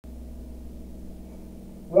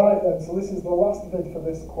Right then, so this is the last vid for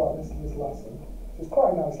this lesson. So it's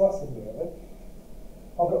quite a nice lesson really.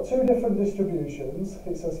 I've got two different distributions.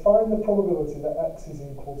 It says find the probability that x is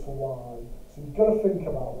equal to y. So you've got to think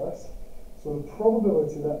about this. So the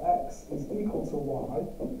probability that x is equal to y.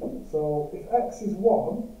 So if x is 1,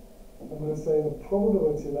 I'm going to say the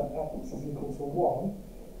probability that x is equal to 1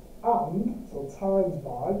 and, so times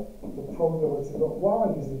by, the probability that y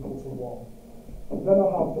is equal to 1. And then I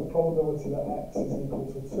have the probability that x is equal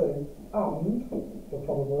to 2 and the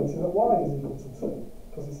probability that y is equal to 2,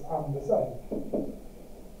 because it's and the same.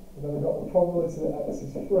 And then I've got the probability that x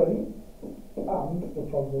is 3 and the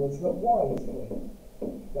probability that y is 3.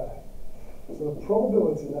 There. So the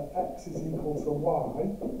probability that x is equal to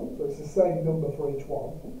y, so it's the same number for each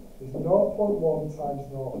one, is 0.1 times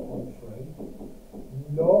 0.3,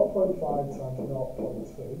 0.5 times 0.2,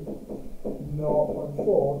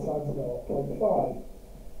 0.4 times 0.5.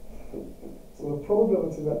 So the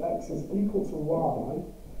probability that x is equal to y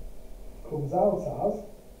comes out as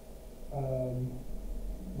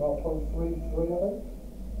 0.33, I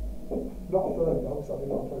think. Not 3, no, sorry,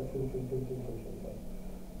 0.333333.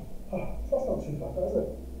 So that's not too bad, is it?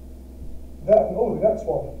 Then, the next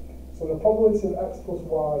one. So the probability of x plus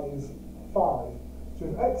y is 5. So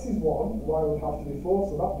if x is 1, y would have to be 4,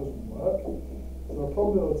 so that doesn't work. So the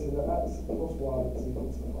probability that x plus y is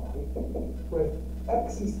equal to 5. But if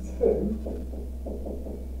x is 2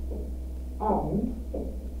 and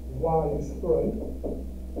y is 3,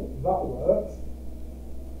 that works.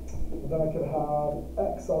 And then I can have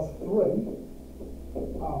x as 3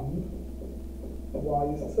 and y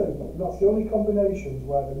is 2. And that's the only combinations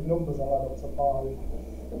where the numbers are add up to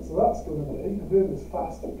 5. So that's going to be, I'm doing this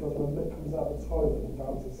fast because when Mick comes out of the toilet he's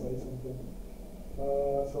bound to say something.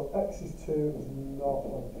 So x is 2 is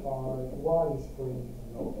 0.5, y is 3 is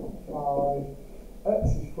 0.5,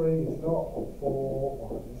 x is 3 is 0.4,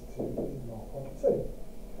 y is 2 is 0.2.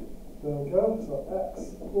 There we go, so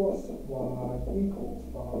x plus y equals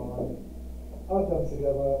 5. Add them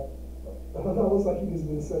together. That looks like it gives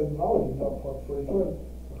me the same value,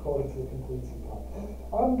 0.33, according to the completed pack.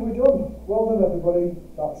 And we're done. Well done, everybody.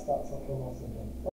 That's up for lesson 1.